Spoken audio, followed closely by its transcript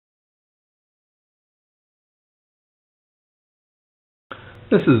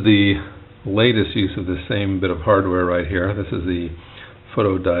This is the latest use of the same bit of hardware right here. This is the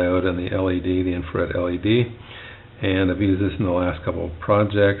photodiode and the LED, the infrared LED. And I've used this in the last couple of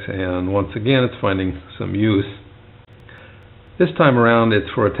projects, and once again it's finding some use. This time around it's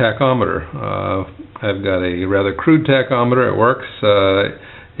for a tachometer. I've got a rather crude tachometer. It works.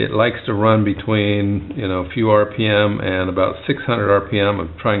 It likes to run between a few RPM and about 600 RPM.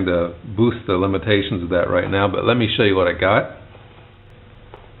 I'm trying to boost the limitations of that right now, but let me show you what I got.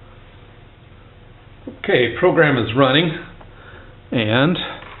 Okay, program is running, and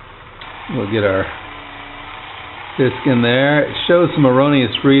we'll get our disc in there. It shows some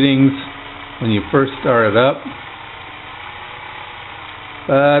erroneous readings when you first start it up,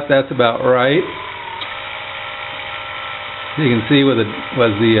 but that's about right. You can see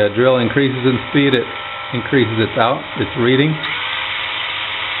as the drill increases in speed, it increases its reading.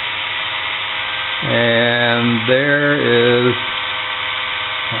 And there is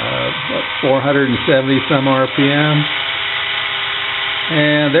 470 some RPM.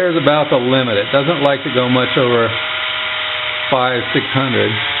 And there's about the limit. It doesn't like to go much over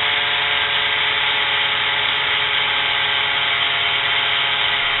 600.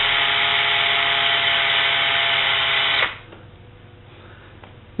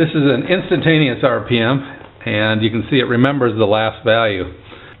 This is an instantaneous RPM, and you can see it remembers the last value.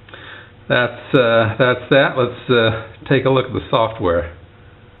 That's that. Let's take a look at the software.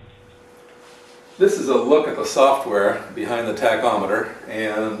 This is a look at the software behind the tachometer,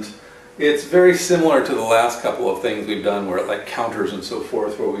 and it's very similar to the last couple of things we've done, where like counters and so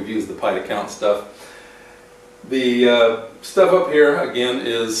forth, where we've used the pi to count stuff. The stuff up here again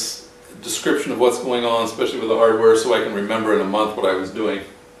is a description of what's going on, especially with the hardware, so I can remember in a month what I was doing.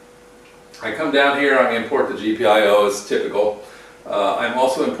 I come down here, I import the GPIO as typical. I'm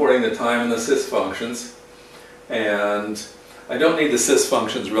also importing the time and the sys functions, and I don't need the sys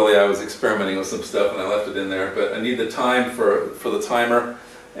functions really. I was experimenting with some stuff and I left it in there, but I need the time for the timer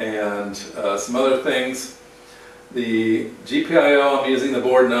and some other things. The GPIO, I'm using the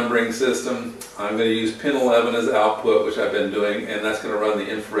board numbering system. I'm going to use pin 11 as output, which I've been doing, and that's going to run the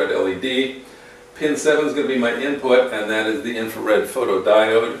infrared LED. Pin 7 is going to be my input, and that is the infrared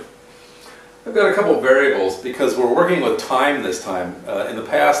photodiode. I've got a couple variables because we're working with time this time. In the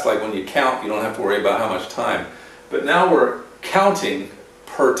past, like when you count, you don't have to worry about how much time. But now we're counting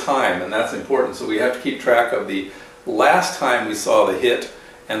per time, and that's important. So we have to keep track of the last time we saw the hit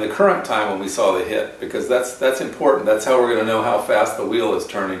and the current time when we saw the hit, because that's important. That's how we're going to know how fast the wheel is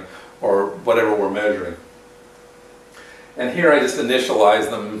turning or whatever we're measuring. And here I just initialize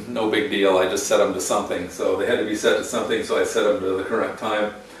them, no big deal. I just set them to something. So they had to be set to something, so I set them to the current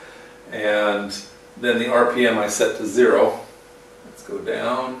time. And then the RPM I set to 0. Let's go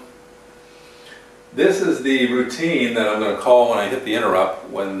down. This is the routine that I'm going to call when I hit the interrupt.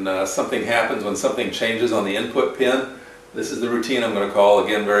 When something happens, when something changes on the input pin, this is the routine I'm going to call,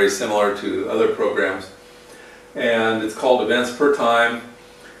 again very similar to other programs. And it's called events per time.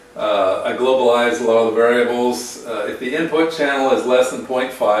 I globalize a lot of the variables. If the input channel is less than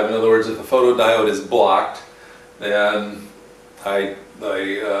 0.5, in other words if the photodiode is blocked, then I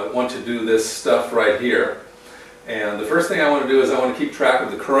want to do this stuff right here. And the first thing I want to do is I want to keep track of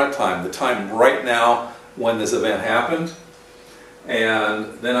the current time, the time right now when this event happened.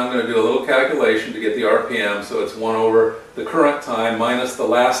 And then I'm going to do a little calculation to get the RPM, so it's 1 over the current time minus the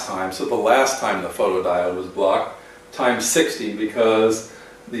last time. So the last time the photodiode was blocked, times 60, because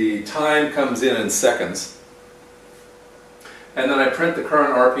the time comes in seconds. And then I print the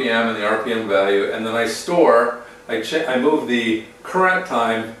current RPM and the RPM value, and then I store, I move the current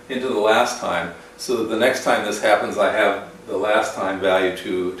time into the last time, so that the next time this happens I have the last time value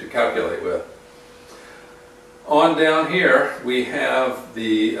to calculate with. On down here we have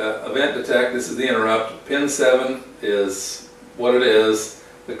the event detect. This is the interrupt. Pin 7 is what it is.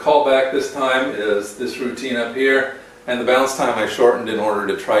 The callback this time is this routine up here, and the bounce time I shortened in order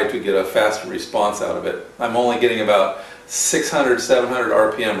to try to get a faster response out of it. I'm only getting about 600, 700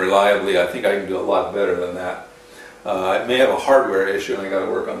 RPM reliably. I think I can do a lot better than that. It may have a hardware issue and I got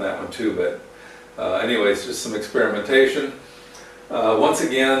to work on that one too, but anyways, just some experimentation. Once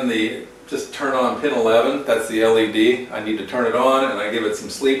again, just turn on pin 11, that's the LED. I need to turn it on, and I give it some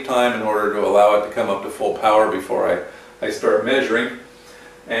sleep time in order to allow it to come up to full power before I start measuring.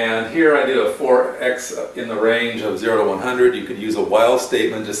 And here I did a 4x in the range of 0 to 100. You could use a while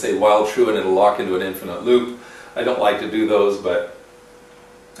statement, just say while true, and it'll lock into an infinite loop. I don't like to do those, but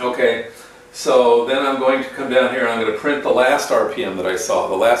okay. So then I'm going to come down here and I'm going to print the last RPM that I saw,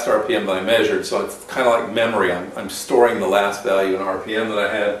 the last RPM that I measured. So it's kind of like memory. I'm storing the last value in RPM that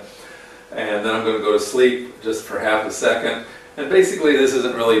I had. And then I'm going to go to sleep just for half a second. And basically this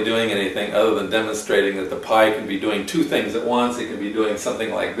isn't really doing anything other than demonstrating that the Pi can be doing two things at once. It can be doing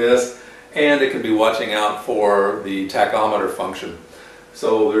something like this, and it can be watching out for the tachometer function.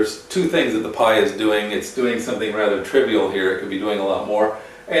 So there's two things that the Pi is doing. It's doing something rather trivial here. It could be doing a lot more.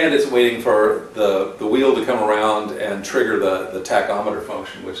 And it's waiting for the wheel to come around and trigger the tachometer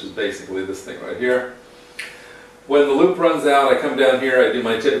function, which is basically this thing right here. When the loop runs out, I come down here, I do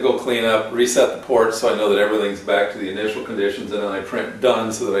my typical cleanup, reset the ports so I know that everything's back to the initial conditions, and then I print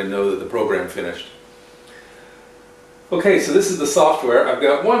done so that I know that the program finished. Okay, so this is the software. I've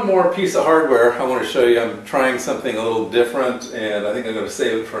got one more piece of hardware I want to show you. I'm trying something a little different, and I think I'm going to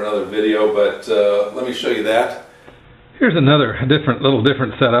save it for another video, but let me show you that. Here's another little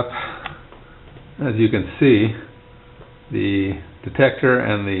different setup. As you can see, the detector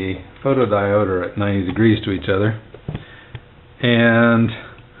and the photodiode are at 90 degrees to each other. And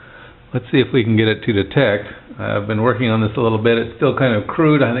let's see if we can get it to detect. I've been working on this a little bit. It's still kind of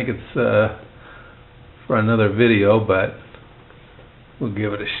crude. I think it's for another video, but we'll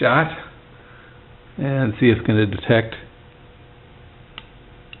give it a shot and see if it's going to detect.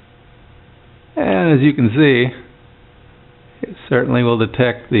 And as you can see, it certainly will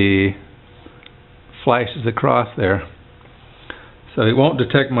detect the flashes across there. So it won't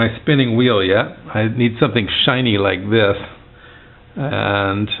detect my spinning wheel yet. I need something shiny like this,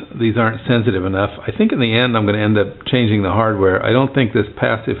 and these aren't sensitive enough. I think in the end I'm going to end up changing the hardware. I don't think this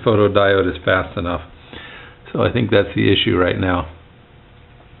passive photodiode is fast enough. So I think that's the issue right now.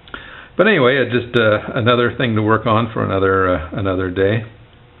 But anyway, it's just another thing to work on for another day.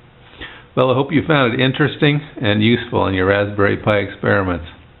 Well, I hope you found it interesting and useful in your Raspberry Pi experiments.